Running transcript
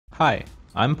Hi,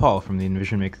 I'm Paul from the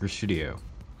EnVision Maker Studio.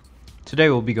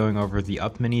 Today we'll be going over the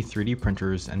Up Mini 3D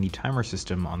printers and the timer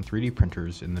system on 3D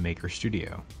printers in the Maker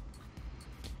Studio.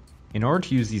 In order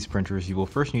to use these printers, you will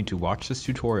first need to watch this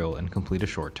tutorial and complete a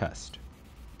short test.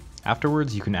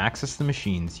 Afterwards, you can access the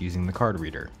machines using the card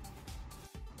reader.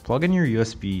 Plug in your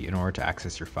USB in order to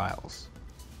access your files.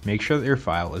 Make sure that your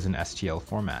file is in STL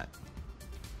format.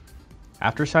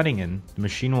 After signing in, the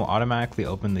machine will automatically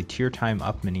open the TierTime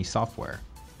Up Mini software.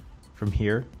 From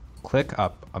here, click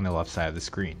Up on the left side of the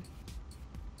screen.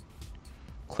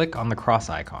 Click on the cross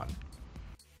icon.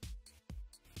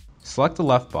 Select the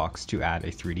left box to add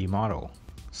a 3D model.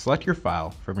 Select your file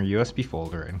from your USB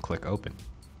folder and click Open.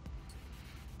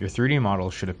 Your 3D model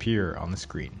should appear on the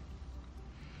screen.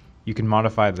 You can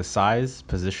modify the size,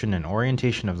 position, and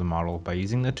orientation of the model by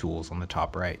using the tools on the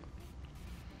top right.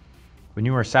 When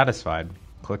you are satisfied,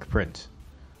 click Print.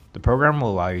 The program will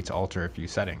allow you to alter a few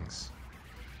settings.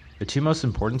 The two most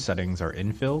important settings are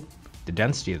infill, the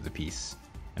density of the piece,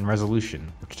 and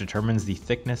resolution, which determines the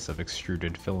thickness of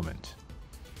extruded filament.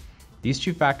 These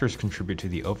two factors contribute to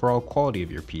the overall quality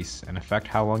of your piece and affect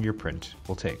how long your print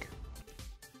will take.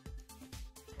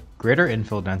 Greater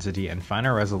infill density and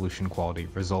finer resolution quality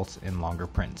results in longer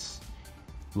prints.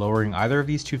 Lowering either of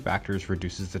these two factors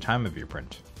reduces the time of your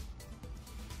print.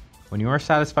 When you are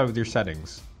satisfied with your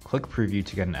settings, click Preview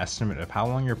to get an estimate of how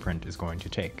long your print is going to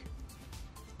take.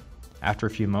 After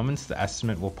a few moments, the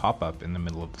estimate will pop up in the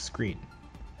middle of the screen.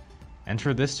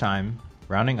 Enter this time,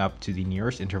 rounding up to the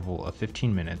nearest interval of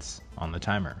 15 minutes on the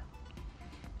timer.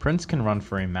 Prints can run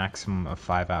for a maximum of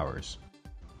 5 hours.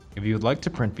 If you would like to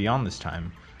print beyond this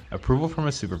time, approval from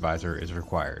a supervisor is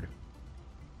required.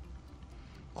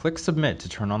 Click Submit to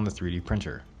turn on the 3D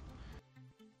printer.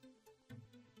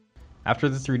 After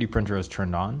the 3D printer is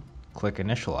turned on, click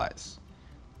Initialize.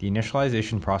 The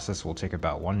initialization process will take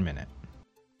about 1 minute.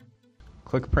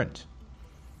 Click Print.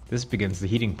 This begins the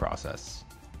heating process.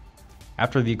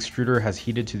 After the extruder has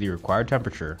heated to the required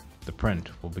temperature, the print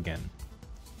will begin.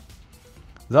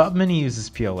 The Up Mini uses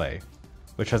PLA,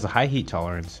 which has a high heat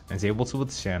tolerance and is able to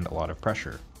withstand a lot of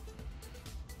pressure.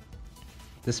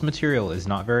 This material is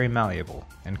not very malleable,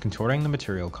 and contorting the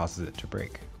material causes it to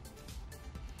break.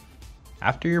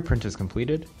 After your print is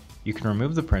completed, you can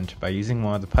remove the print by using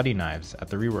one of the putty knives at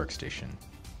the rework station.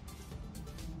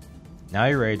 Now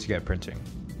you're ready to get printing.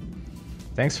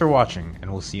 Thanks for watching,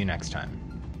 and we'll see you next time.